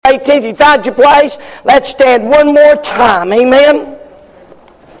18th. If you found your place, let's stand one more time. Amen.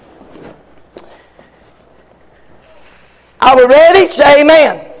 Are we ready? Say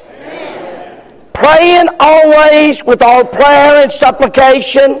amen. Amen. Praying always with all prayer and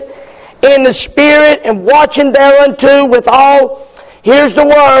supplication in the Spirit, and watching thereunto with all, here's the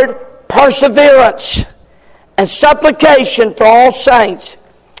word, perseverance and supplication for all saints.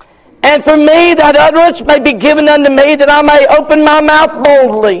 And for me, that utterance may be given unto me, that I may open my mouth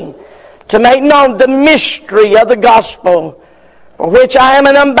boldly to make known the mystery of the gospel, for which I am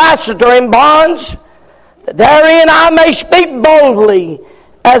an ambassador in bonds, that therein I may speak boldly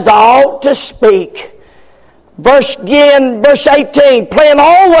as I ought to speak. Verse 18, praying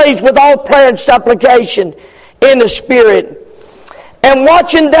always with all prayer and supplication in the Spirit, and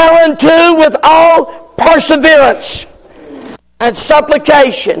watching thereunto with all perseverance and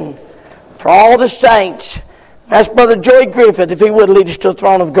supplication for all the saints. That's Brother Joey Griffith, if he would lead us to the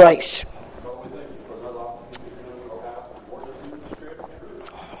throne of grace.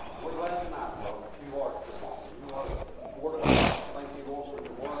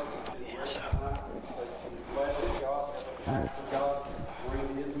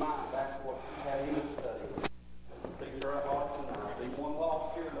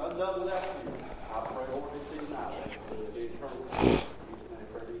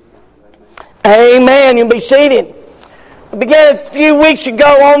 Amen. You'll be seated. I began a few weeks ago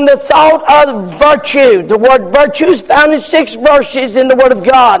on the thought of virtue. The word virtue is found in 6 verses in the Word of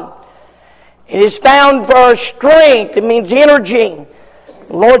God. It is found for strength. It means energy.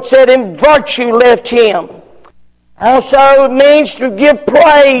 The Lord said, in virtue left him. Also, it means to give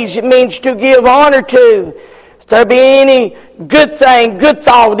praise. It means to give honor to. If there be any good thing, good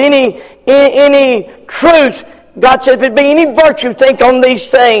thought, any truth, God said, if it be any virtue, think on these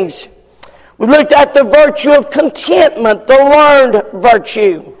things. We looked at the virtue of contentment, the learned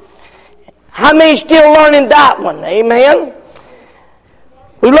virtue. How many still learning that one? Amen.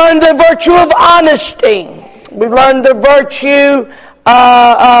 We learned the virtue of honesty. We learned the virtue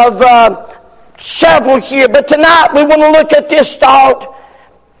of several here. But tonight we want to look at this thought,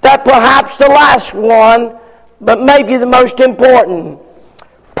 that perhaps the last one, but maybe the most important.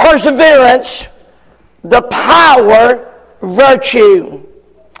 Perseverance, the power, virtue.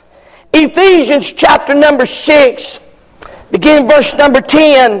 Ephesians chapter number 6, beginning verse number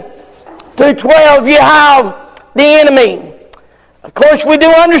 10 through 12, you have the enemy. Of course, we do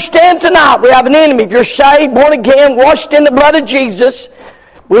understand tonight we have an enemy. If you're saved, born again, washed in the blood of Jesus,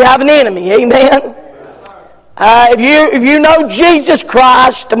 we have an enemy. Amen. If you know Jesus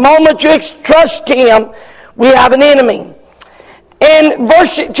Christ, the moment you trust Him, we have an enemy. In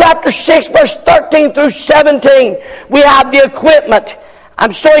chapter 6, verse 13 through 17, we have the equipment.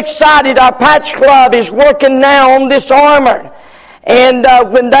 I'm so excited. Our Patch Club is working now on this armor. And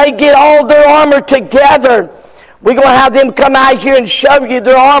when they get all their armor together, we're going to have them come out here and show you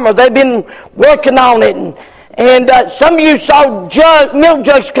their armor. They've been working on it. And some of you saw milk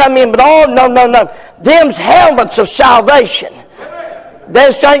jugs come in, but no. Them's helmets of salvation. They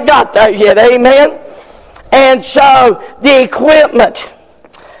just ain't got there yet. Amen. And so the equipment.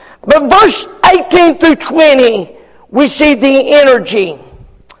 But verse 18 through 20, we see the energy.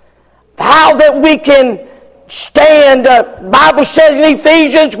 How that we can stand. The Bible says in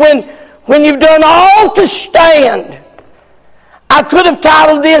Ephesians, when you've done all to stand. I could have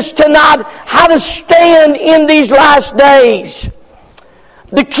titled this tonight, How to Stand in These Last Days.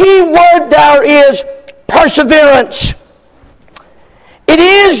 The key word there is perseverance. It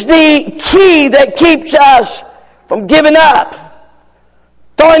is the key that keeps us from giving up,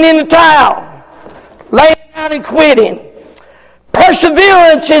 throwing in the towel, laying down and quitting.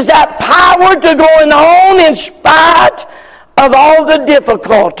 Perseverance is that power to going on in spite of all the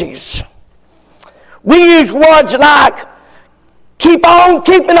difficulties. We use words like keep on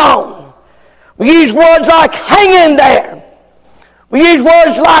keeping on. We use words like hang in there. We use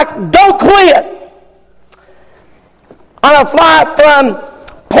words like don't quit. On a flight from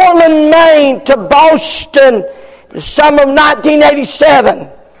Portland, Maine to Boston in the summer of 1987,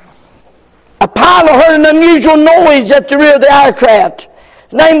 a pilot heard an unusual noise at the rear of the aircraft.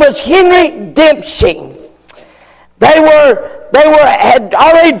 His name was Henry Dempsey. They had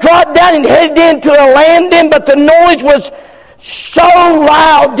already dropped down and headed into a landing, but the noise was so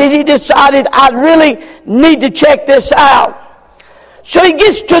loud that he decided, I really need to check this out. So he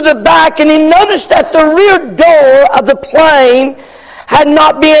gets to the back and he noticed that the rear door of the plane had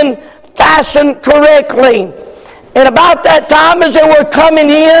not been fastened correctly. And about that time, as they were coming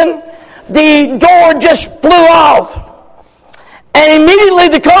in, the door just flew off. And immediately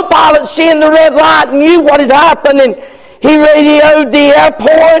the co-pilot, seeing the red light, knew what had happened, and he radioed the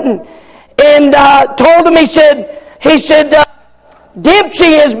airport and told them, he said,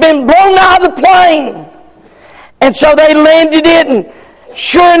 Dempsey has been blown out of the plane. And so they landed it, and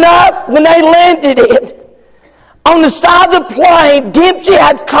sure enough, when they landed it, on the side of the plane, Dempsey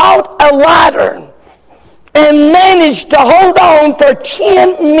had caught a ladder and managed to hold on for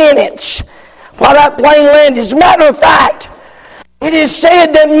 10 minutes while that plane landed. As a matter of fact, it is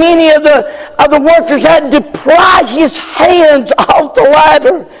said that many of the workers had to pry his hands off the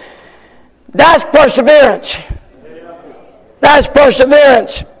ladder. That's perseverance. That's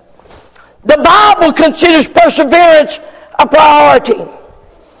perseverance. The Bible considers perseverance a priority.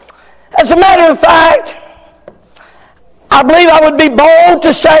 As a matter of fact, I believe I would be bold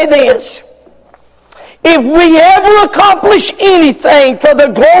to say this. If we ever accomplish anything for the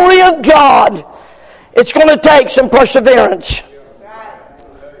glory of God, it's going to take some perseverance.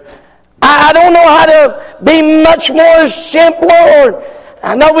 I don't know how to be much more simpler, or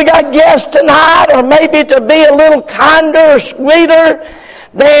I know we got guests tonight, or maybe to be a little kinder or sweeter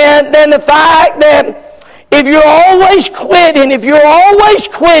than the fact that if you're always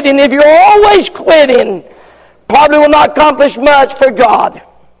quitting, probably will not accomplish much for God.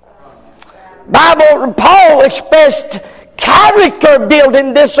 Paul expressed character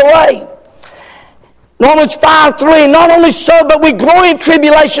building this way. Romans 5:3, not only so, but we glory in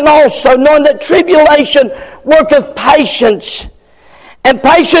tribulation also, knowing that tribulation worketh patience, and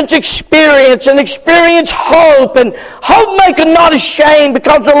patience experience, and experience hope, and hope maketh not ashamed,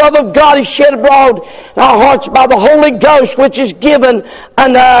 because the love of God is shed abroad in our hearts by the Holy Ghost, which is given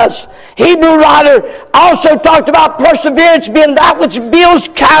unto us. Hebrew writer also talked about perseverance being that which builds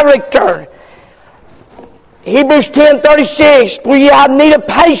character. Hebrews 10:36, for ye have need of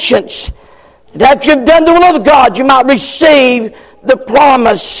patience, that you've done the will of God, you might receive the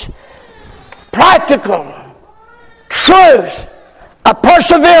promise. Practical truth of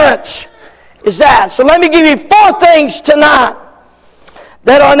perseverance is that. So let me give you 4 things tonight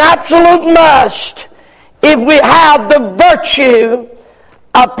that are an absolute must if we have the virtue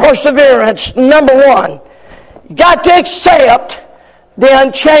of perseverance. Number 1, you got to accept the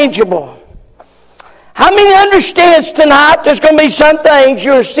unchangeable. How many understands tonight there's going to be some things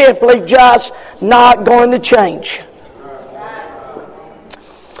you're simply just not going to change?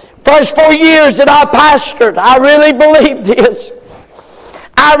 First 4 years that I pastored, I really believed this.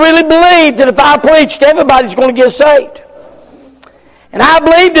 I really believed that if I preached, everybody's going to get saved. And I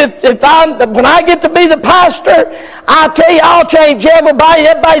believed that when I get to be the pastor, I'll tell you, I'll change everybody.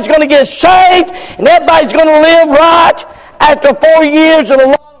 Everybody's going to get saved, and everybody's going to live right after 4 years of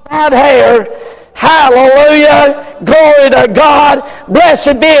long white hair. Hallelujah. Glory to God.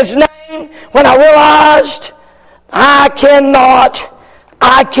 Blessed be His name. When I realized I cannot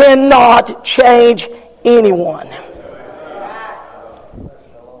change anyone.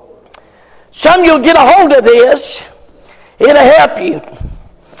 Some of you will get a hold of this. It'll help you.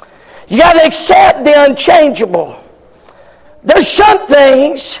 You got to accept the unchangeable. There's some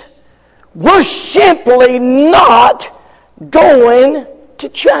things we're simply not going to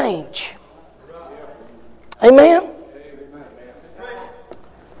change. Amen?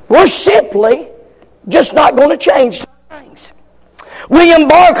 We're simply just not going to change things. William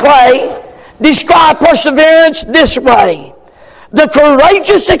Barclay described perseverance this way: the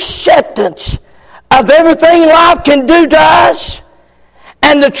courageous acceptance of everything life can do to us,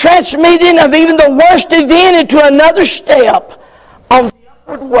 and the transmitting of even the worst event into another step on the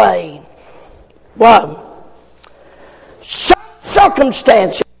upward way. Wow. Some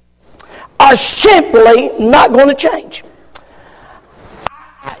circumstances are simply not going to change.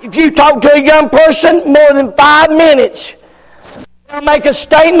 If you talk to a young person more than 5 minutes, they'll make a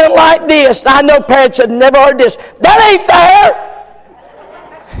statement like this. I know parents have never heard this. That ain't fair.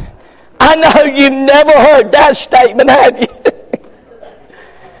 I know you've never heard that statement, have you?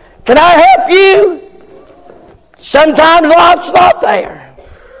 Can I help you? Sometimes life's not fair.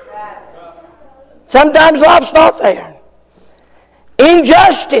 Sometimes life's not fair.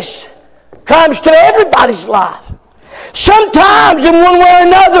 Injustice comes to everybody's life. Sometimes in one way or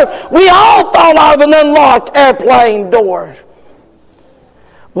another, we all fall out of an unlocked airplane door.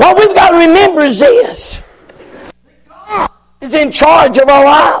 What we've got to remember is this: God is in charge of our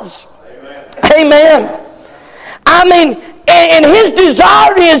lives. Amen. I mean, and His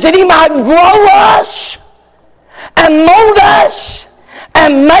desire is that He might grow us and mold us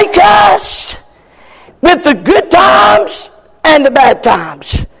and make us with the good times and the bad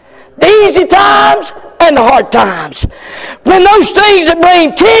times, the easy times and the hard times. When those things that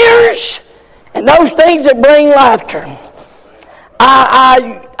bring tears and those things that bring laughter.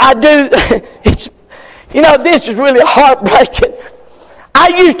 I do. You know, this is really heartbreaking. I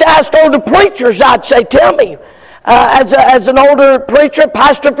used to ask older preachers, I'd say, tell me, as an older preacher,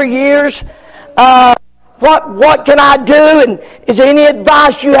 pastor for years, what can I do? And is there any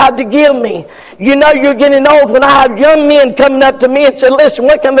advice you have to give me? You know you're getting old when I have young men coming up to me and say, listen,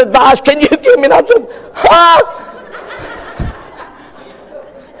 what kind of advice can you give me? And I said,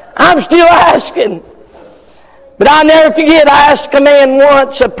 I'm still asking. But I'll never forget, I asked a man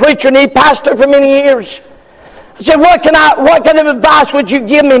once, a preacher, and he pastored for many years. I said, what kind of advice would you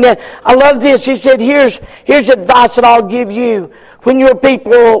give me? And I love this. He said, here's advice that I'll give you. When your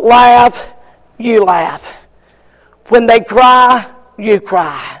people laugh, you laugh. When they cry, you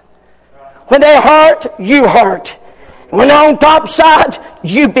cry. When they hurt, you hurt. When they're on top side,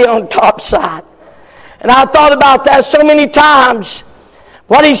 you be on top side. And I thought about that so many times.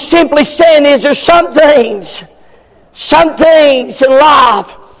 What he's simply saying is there's some things in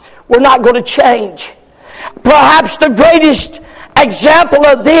life we're not going to change. Perhaps the greatest example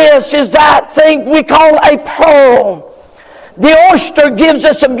of this is that thing we call a pearl. The oyster gives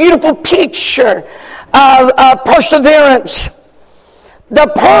us a beautiful picture of perseverance. The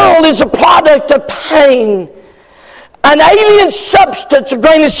pearl is a product of pain. An alien substance, a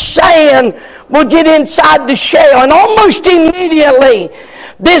grain of sand, will get inside the shell, and almost immediately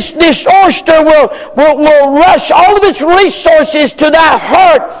this oyster will rush all of its resources to that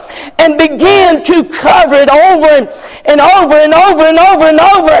hurt and begin to cover it over and over and over and over and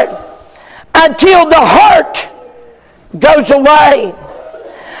over until the hurt goes away.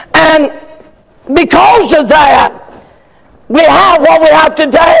 And because of that, we have what we have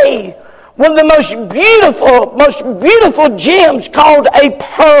today, one of the most beautiful gems called a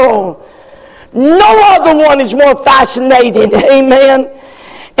pearl. No other one is more fascinating, amen.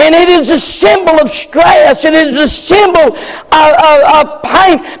 And it is a symbol of stress. It is a symbol of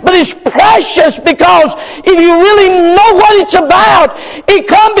pain. But it's precious because if you really know what it's about, it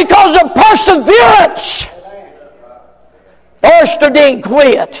comes because of perseverance. Oyster didn't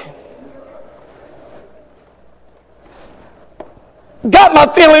quit. Got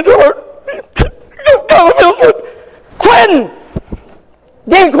my feelings hurt. Got my feelings hurt. Quitting.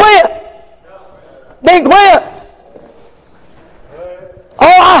 Didn't quit. Didn't quit. Oh,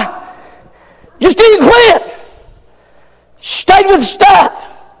 I just didn't quit. Stayed with the stuff.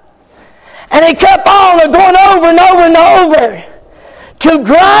 And it kept on going over and over and over till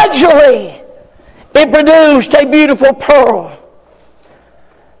gradually it produced a beautiful pearl.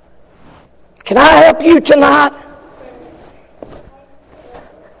 Can I help you tonight?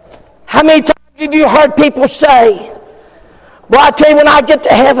 How many times have you heard people say, well, I tell you, when I get to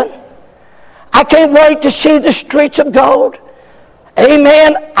heaven, I can't wait to see the streets of gold.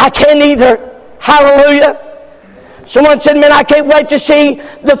 Amen. I can't either. Hallelujah. Someone said, man, I can't wait to see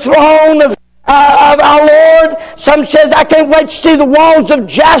the throne of our Lord. Some says, I can't wait to see the walls of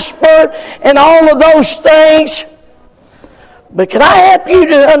jasper and all of those things. But can I help you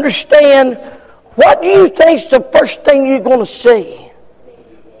to understand, what do you think is the first thing you're going to see?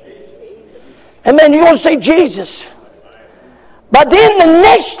 Amen. You're going to see Jesus. But then the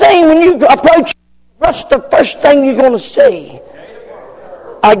next thing when you approach, what's the first thing you're going to see?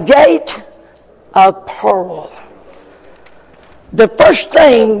 A gate of pearl. The first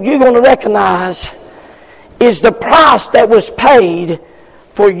thing you're going to recognize is the price that was paid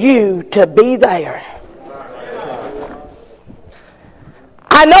for you to be there.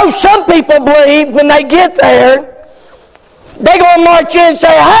 I know some people believe when they get there, they're going to march in and say,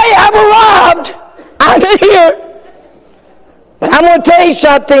 hey, I've arrived. I'm here. But I'm going to tell you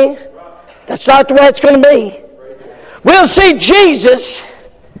something. That's not the way it's going to be. We'll see Jesus,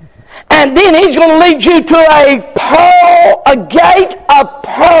 and then He's going to lead you to a pearl, a gate of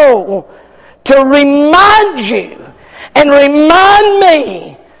pearl, to remind you and remind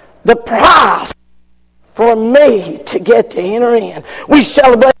me the price for me to get to enter in. We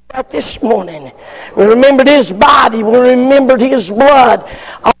celebrate that this morning. We remembered His body. We remembered His blood.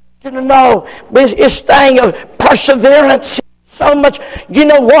 I want you to know this thing of perseverance. So much, you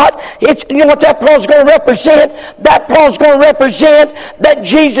know what? You know what that pearl's going to represent? That pearl's going to represent that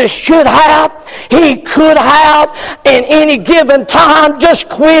Jesus should have, He could have, in any given time just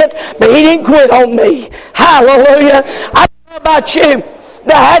quit, but He didn't quit on me. Hallelujah. I don't know about you.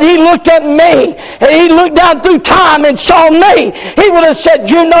 Now, had He looked at me and He looked down through time and saw me, He would have said,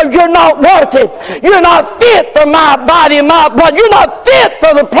 you know, you're not worth it. You're not fit for my body and my blood. You're not fit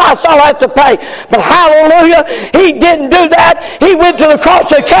for the price I'll have to pay. But hallelujah, He didn't do that. He went to the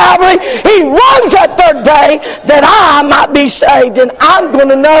cross of Calvary. He rose that third day that I might be saved. And I'm going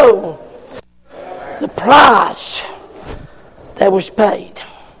to know the price that was paid.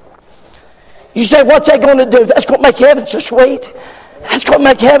 You say, what's that going to do? That's going to make heaven so sweet. That's going to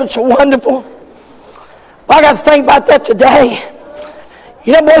make heaven so wonderful. Well, I got to think about that today.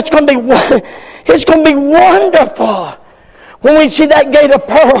 You know what? It's going to be wonderful when we see that gate of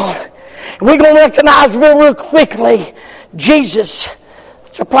pearl. And we're going to recognize real quickly, Jesus,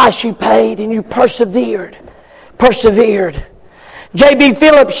 it's a price you paid and you persevered. J.B.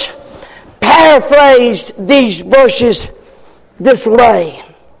 Phillips paraphrased these verses this way.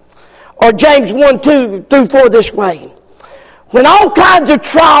 Or James 1:2-4 this way. When all kinds of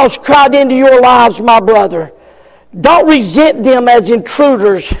trials crowd into your lives, my brother, don't resent them as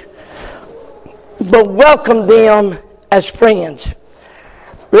intruders, but welcome them as friends.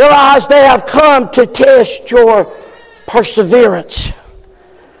 Realize they have come to test your perseverance.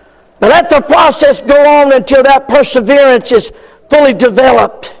 But let the process go on until that perseverance is fully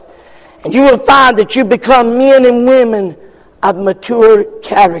developed. And you will find that you become men and women of mature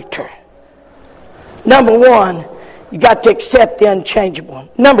character. Number one, you got to accept the unchangeable.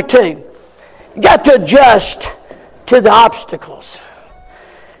 Number two, you got to adjust to the obstacles.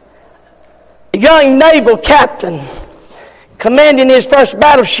 A young naval captain commanding his first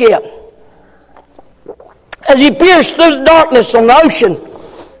battleship, as he pierced through the darkness on the ocean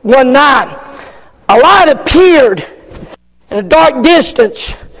one night, a light appeared in a dark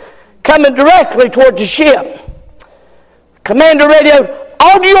distance coming directly towards the ship. Commander radioed,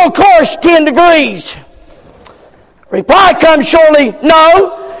 "Alter your course 10 degrees. Reply comes shortly,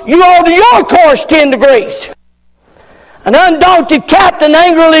 "No, you alter your course 10 degrees. An undaunted captain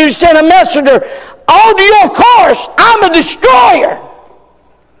angrily sent a messenger, "Alter your course, I'm a destroyer."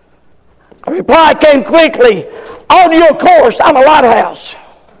 A reply came quickly, "Alter your course, I'm a lighthouse."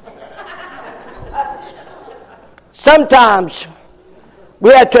 Sometimes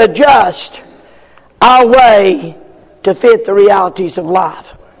we have to adjust our way to fit the realities of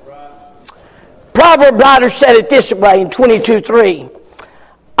life. Proverb writer said it this way in 22:3.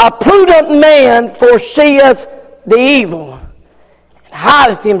 A prudent man foreseeth the evil and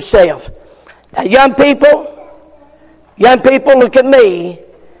hideth himself. Now young people, look at me.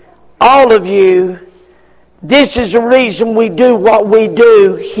 All of you, this is the reason we do what we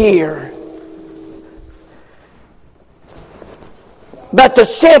do here. But the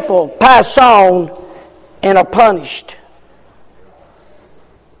simple pass on and are punished.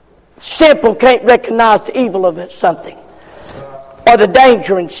 Simple can't recognize the evil of it, something, or the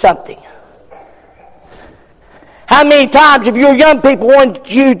danger in something. How many times have your young people wanted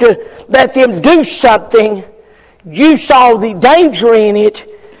you to let them do something, you saw the danger in it,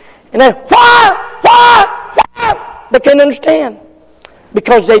 and then, why? They can't understand.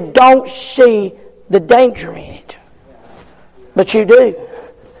 Because they don't see the danger in it. But you do.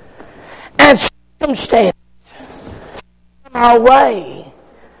 And circumstances come our way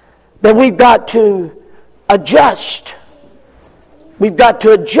that we've got to adjust. We've got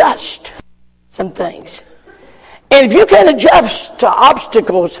to adjust some things. And if you can't adjust to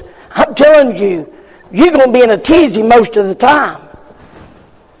obstacles, I'm telling you, you're going to be in a tizzy most of the time.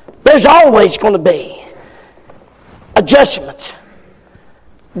 There's always going to be adjustments.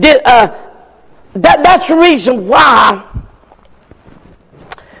 That's the reason why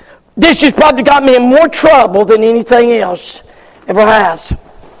this has probably got me in more trouble than anything else ever has.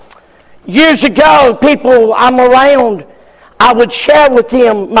 Years ago, people I'm around, I would share with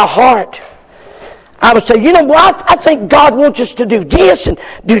them my heart. I would say, you know what? I think God wants us to do this and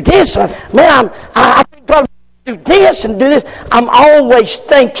do this. I think God wants us to do this and do this. I'm always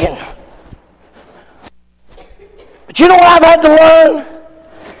thinking. But you know what I've had to learn?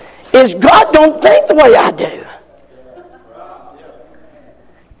 Is God don't think the way I do.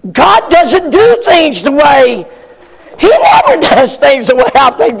 God doesn't do things the way, He never does things the way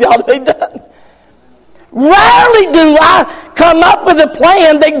I think they ought to be done. Rarely do I come up with a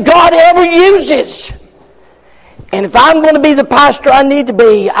plan that God ever uses. And if I'm going to be the pastor I need to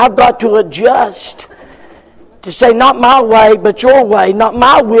be, I've got to adjust to say, not my way, but your way. Not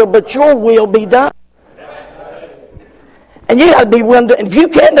my will, but your will be done. And you got to be willing to, and if you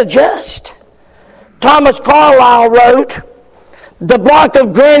can't adjust. Thomas Carlyle wrote, the block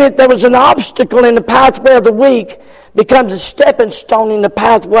of granite that was an obstacle in the pathway of the weak becomes a stepping stone in the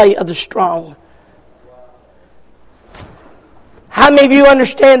pathway of the strong. How many of you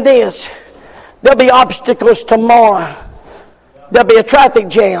understand this? There'll be obstacles tomorrow. There'll be a traffic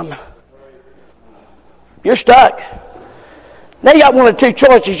jam. You're stuck. Now you got one or two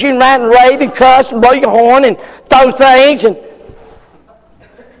choices. You can rant and rave and cuss and blow your horn and throw things, and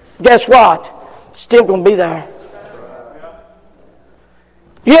guess what? It's still going to be there.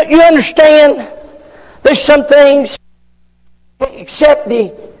 You understand? There's some things, except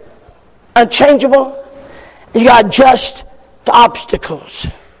the unchangeable. You got to adjust to obstacles.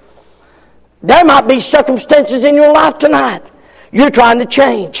 There might be circumstances in your life tonight you're trying to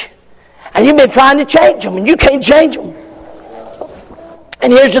change. And you've been trying to change them, and you can't change them.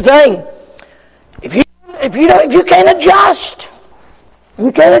 And here's the thing. If you can't adjust,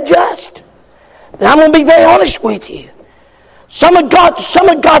 then I'm going to be very honest with you. Some of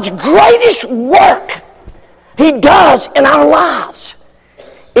God's greatest work He does in our lives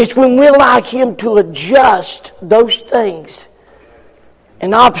is when we allow Him to adjust those things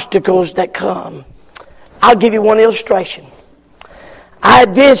and obstacles that come. I'll give you one illustration. I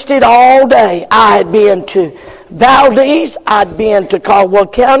had visited all day. I had been to Valdez. I'd been to Caldwell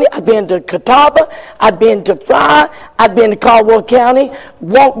County. I'd been to Catawba. I'd been to Fry. I'd been to Caldwell County.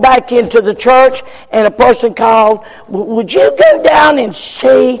 Walked back into the church, and a person called, "Would you go down and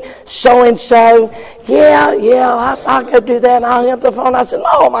see so-and-so?" Yeah, I'll go do that. And I hung up the phone. I said,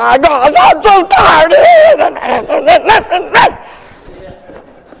 "Oh my gosh, I'm so tired."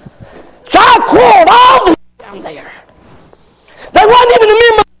 So I crawled all the way down there. They wasn't even a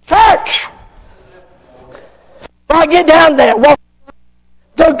member of the church. So I get down there,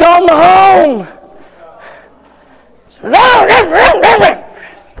 they're gone home.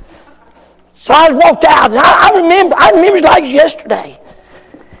 So I walked out, and I remember it like yesterday.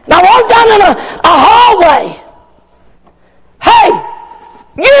 And I walked down in a hallway. "Hey,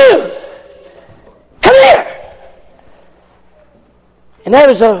 you, come here." And there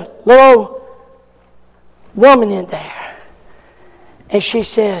was a little woman in there. And she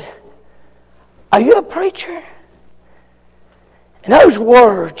said, "Are you a preacher?" And those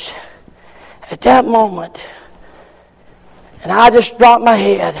words, at that moment, and I just dropped my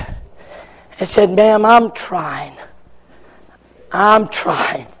head and said, "Ma'am, I'm trying.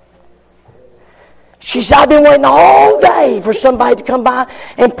 She said, "I've been waiting all day for somebody to come by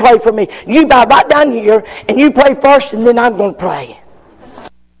and pray for me. You bow right down here, and you pray first, and then I'm going to pray."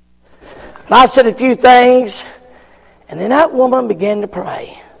 And I said a few things, and then that woman began to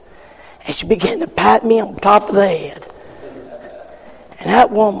pray. And she began to pat me on top of the head. And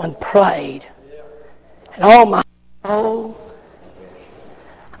that woman prayed. And oh my soul,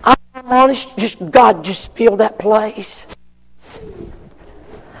 I'm honest, God just filled that place.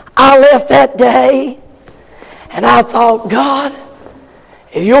 I left that day, and I thought, God,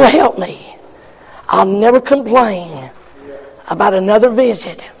 if you'll help me, I'll never complain about another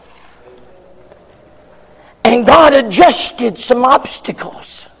visit. And God adjusted some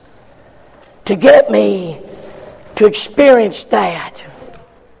obstacles to get me to experience that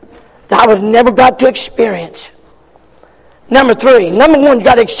I would have never got to experience. Number one, you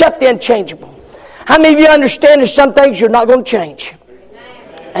got to accept the unchangeable. How many of you understand there's some things you're not going to change?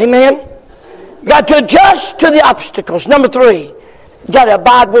 Amen? You got to adjust to the obstacles. Number 3, you got to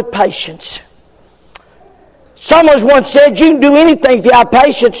abide with patience. Someone once said, you can do anything if you have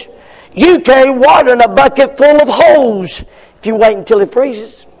patience. You carry water in a bucket full of holes if you wait until it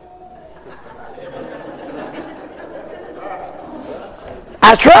freezes.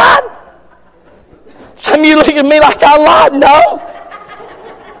 That's right. Some of you look at me like I lied. No.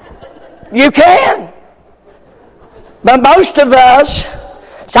 You can. But most of us,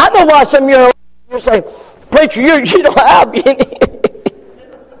 so I know why some of you say, "Preacher, you don't have any."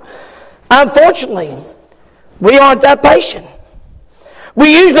 Unfortunately, we aren't that patient.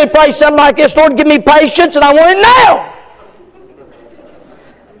 We usually pray something like this: "Lord, give me patience, and I want it now."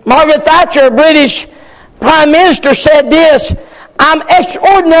 Margaret Thatcher, a British Prime Minister, said this: "I'm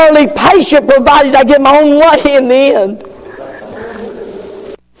extraordinarily patient provided I get my own way in the end."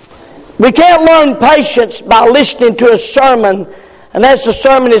 We can't learn patience by listening to a sermon, unless the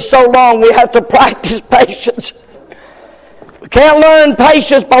sermon is so long we have to practice patience. We can't learn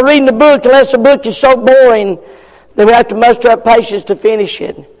patience by reading the book unless the book is so boring that we have to muster up patience to finish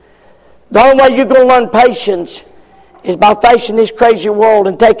it. The only way you're going to learn patience is by facing this crazy world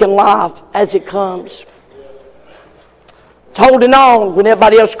and taking life as it comes. It's holding on when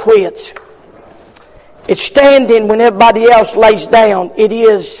everybody else quits. It's standing when everybody else lays down. It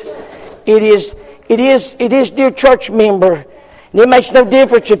is, dear church member. And it makes no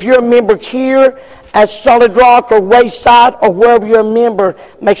difference if you're a member here at Solid Rock or Wayside or wherever you're a member.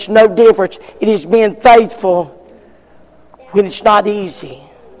 It makes no difference. It is being faithful when it's not easy.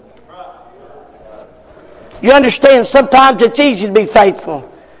 You understand, sometimes it's easy to be faithful.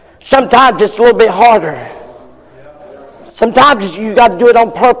 Sometimes it's a little bit harder. Sometimes you got to do it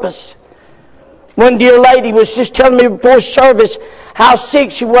on purpose. One dear lady was just telling me before service how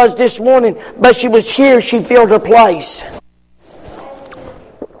sick she was this morning, but she was here. She filled her place.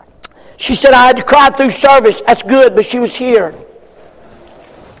 She said, "I had to cry through service." That's good, but she was here.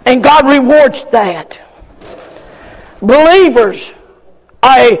 And God rewards that. Believers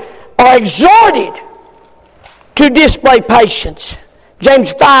are exhorted to display patience.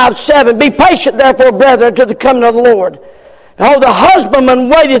 James 5:7, be patient therefore, brethren, until the coming of the Lord. Behold, the husbandman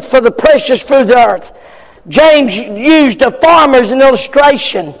waiteth for the precious fruit of the earth. James used a farmer as an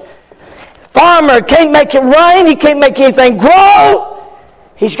illustration. Farmer can't make it rain, he can't make anything grow.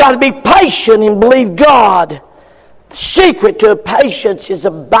 He's got to be patient and believe God. The secret to patience is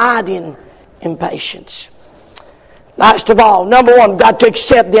abiding in patience. Last of all, number one, we've got to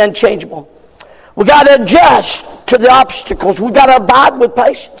accept the unchangeable. We've got to adjust to the obstacles. We've got to abide with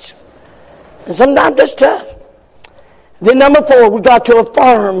patience. And sometimes it's tough. Then number four, we've got to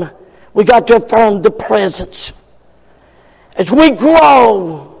affirm. We've got to affirm the presence. As we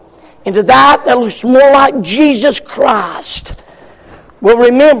grow into that looks more like Jesus Christ, we'll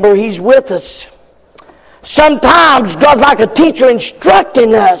remember He's with us. Sometimes God's like a teacher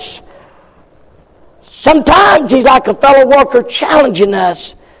instructing us. Sometimes He's like a fellow worker challenging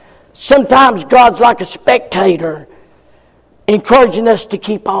us. Sometimes God's like a spectator encouraging us to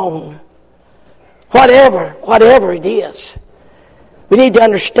keep on. Whatever it is, we need to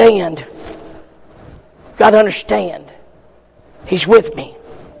understand. We've got to understand He's with me.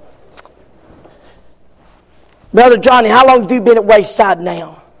 Brother Johnny, how long have you been at Wayside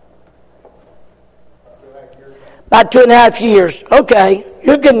now? About 2.5 years. Okay,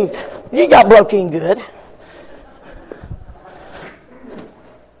 you got broke in good.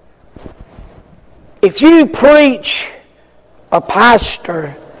 If you preach or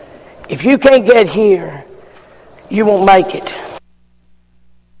pastor, if you can't get here, you won't make it.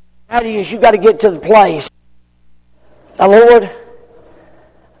 That is, you got to get to the place. Now, Lord,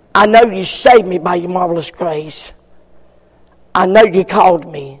 I know you saved me by your marvelous grace. I know you called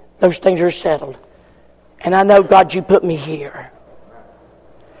me. Those things are settled. And I know, God, you put me here.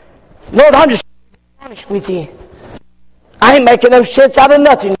 Lord, I'm just honest with you. I ain't making no sense out of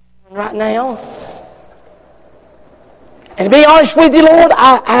nothing right now. And to be honest with you, Lord,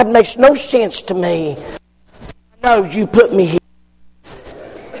 it makes no sense to me. I know you put me here.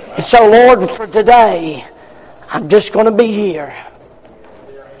 And so, Lord, for today, I'm just going to be here.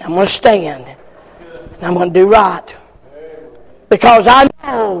 I'm going to stand. And I'm going to do right. Because I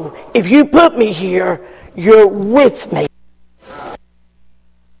know if you put me here, you're with me.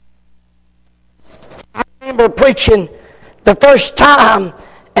 I remember preaching the first time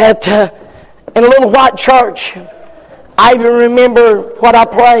in a little white church. I even remember what I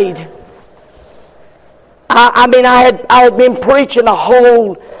prayed. I had been preaching a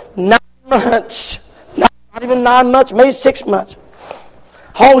whole 9 months. Not even 9 months, maybe 6 months.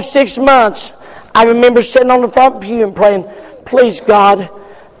 Whole 6 months. I remember sitting on the front pew and praying, please God,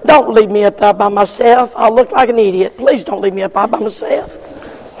 don't leave me up there by myself. I'll look like an idiot. Please don't leave me up there by myself.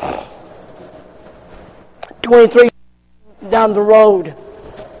 23 down the road,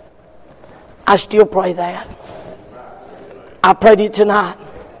 I still pray that. I prayed it tonight.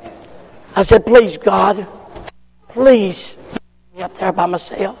 I said, please, God, please leave me up there by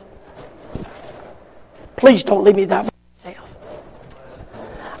myself. Please don't leave me there by myself.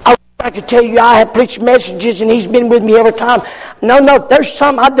 I could tell you I have preached messages and He's been with me every time. No, there's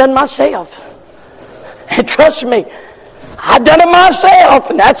some I've done myself. And trust me, I've done it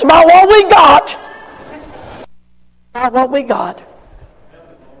myself, and that's about what we got. About what we got.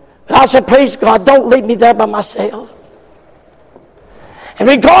 But I said, please, God, don't leave me there by myself. And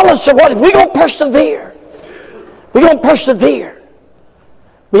regardless of what, we're going to persevere. We're going to persevere.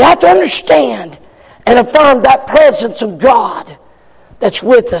 We have to understand and affirm that presence of God that's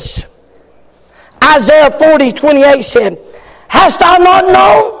with us. Isaiah 40:28 said, hast thou not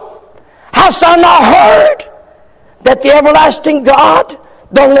known? Hast thou not heard that the everlasting God,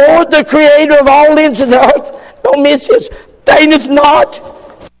 the Lord, the creator of all ends of the earth, don't miss this, fainteth not,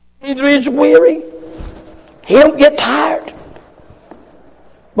 neither is weary. He don't get tired.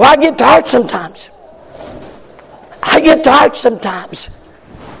 Well, I get tired sometimes. I get tired sometimes.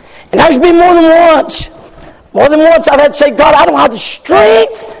 And there's been more than once. More than once I've had to say, God, I don't have the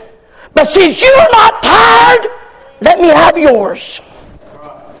strength. But since you're not tired, let me have yours.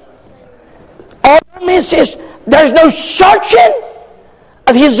 All I miss is there's no searching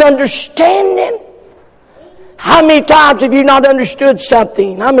of His understanding. How many times have you not understood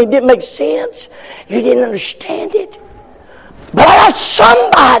something? I mean, it didn't make sense. You didn't understand it. But I got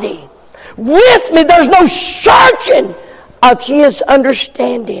somebody with me. There's no searching of His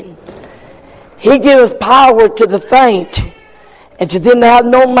understanding. He giveth power to the faint, and to them that have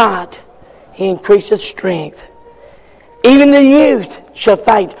no might, He increaseth strength. Even the youth shall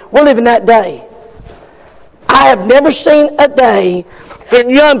faint. We're living that day. I have never seen a day And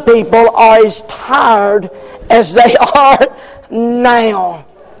young people are as tired as they are now.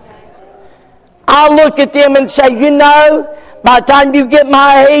 I look at them and say, you know, by the time you get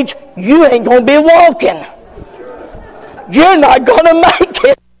my age, you ain't going to be walking. You're not going to make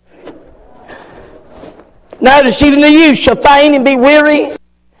it. Notice, even the youth shall faint and be weary,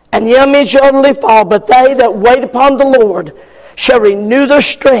 and the young men shall utterly fall. But they that wait upon the Lord shall renew their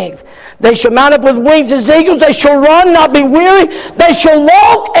strength. They shall mount up with wings as eagles. They shall run, not be weary. They shall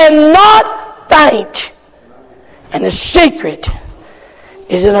walk and not faint. And the secret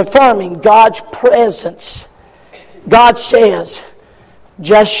is in affirming God's presence. God says,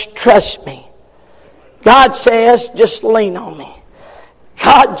 just trust me. God says, just lean on me.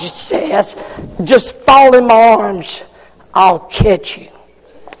 God just says, just fall in my arms. I'll catch you.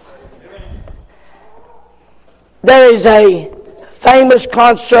 There is a famous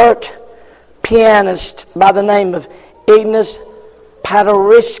concert pianist by the name of Ignaz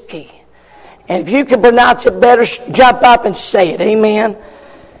Paderewski. And if you can pronounce it better, jump up and say it. Amen.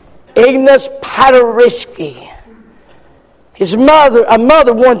 Ignaz Paderewski. A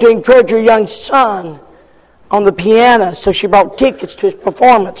mother wanted to encourage her young son on the piano, so she bought tickets to his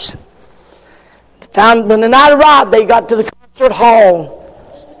performance. When the night arrived, they got to the concert hall.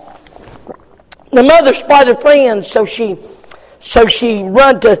 The mother spotted friends, so she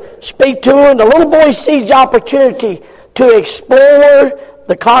run to speak to her, and the little boy sees the opportunity to explore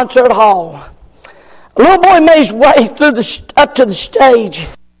the concert hall. The little boy made his way up to the stage.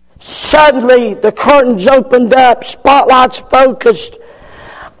 Suddenly, the curtains opened up, spotlights focused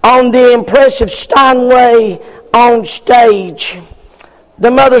on the impressive Steinway on stage.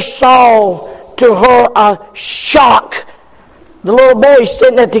 The mother saw, to her, a shock. The little boy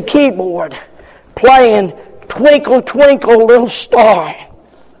sitting at the keyboard, playing Twinkle, Twinkle, Little Star.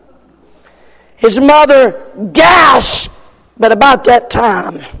 His mother gasped, but about that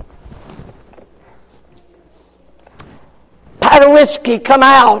time, Paderewski come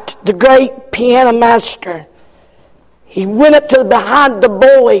out, the great piano master. He went up to behind the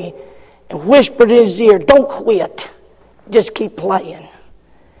boy and whispered in his ear, don't quit, just keep playing.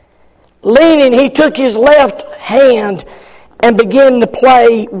 Leaning, he took his left hand and began to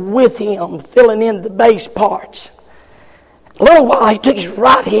play with him, filling in the bass parts. A little while, he took his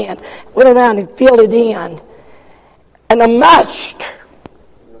right hand, went around and filled it in. And the master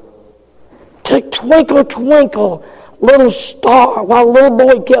took Twinkle, Twinkle, Little Star, while the little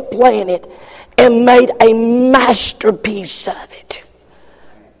boy kept playing it, and made a masterpiece of it.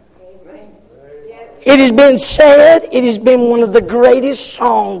 It has been said, it has been one of the greatest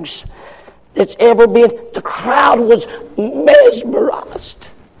songs that's ever been. The crowd was mesmerized.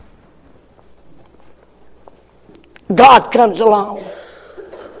 God comes along.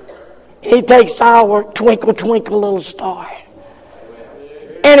 He takes our Twinkle, Twinkle, Little Star,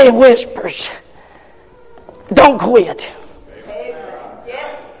 and he whispers, don't quit.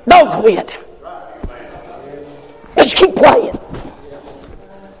 Don't quit. Just keep playing.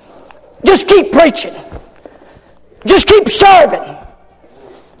 Just keep preaching. Just keep serving.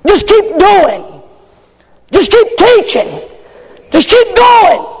 Just keep doing. Just keep teaching. Just keep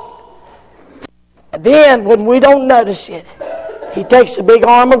going. And then, when we don't notice it, he takes a big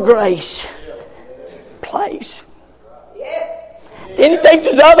arm of grace, plays. Then he takes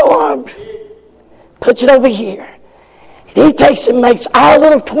his other arm, puts it over here. And he takes and makes our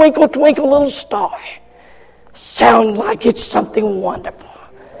little Twinkle, Twinkle, Little Star sound like it's something wonderful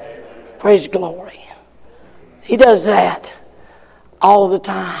for his glory. He does that all the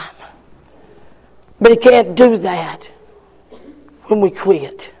time. But he can't do that when we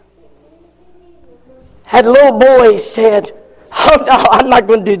quit. Had a little boy said, oh no, I'm not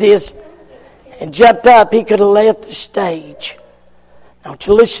going to do this, and jumped up, he could have left the stage. Now,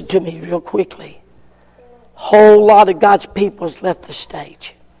 to listen to me real quickly. Whole lot of God's people has left the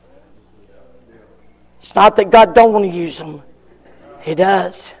stage. It's not that God don't want to use them. He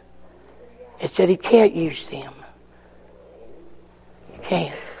does. It's that he can't use them. He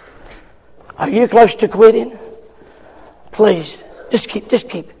can't. Are you close to quitting? Please, just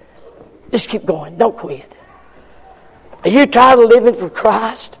keep going. Don't quit. Are you tired of living for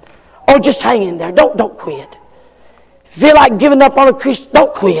Christ? Oh, just hang in there. Don't quit. Feel like giving up on a Christian?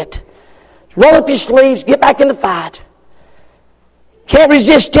 Don't quit. Roll up your sleeves, get back in the fight. Can't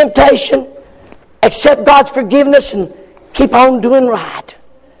resist temptation. Accept God's forgiveness and keep on doing right.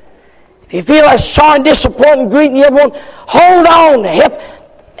 If you feel like sorrow and disappointment, greeting everyone, hold on.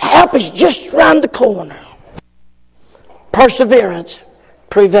 Help is just around the corner. Perseverance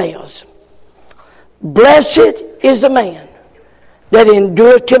prevails. Blessed is the man that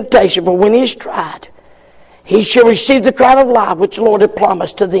endureth temptation, for when he is tried, he shall receive the crown of life which the Lord hath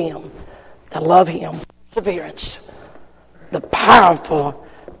promised to them that love him. Perseverance, the powerful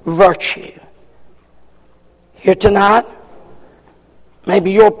virtue. Here tonight,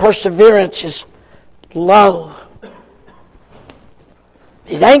 maybe your perseverance is low.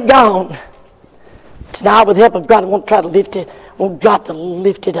 It ain't gone. Tonight, with the help of God, I want to try to lift it. I want God to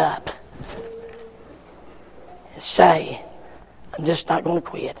lift it up and say, I'm just not going to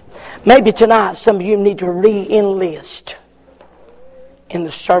quit. Maybe tonight some of you need to re-enlist in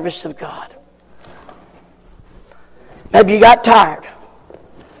the service of God. Maybe you got tired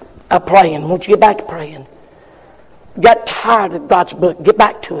of praying. Won't you get back to praying? You got tired of God's book. Get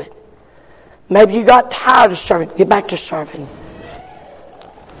back to it. Maybe you got tired of serving. Get back to serving.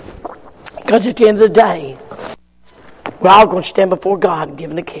 Because at the end of the day, we're all going to stand before God and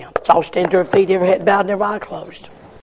give an account. Let's all stand to our feet, every head bowed and every eye closed.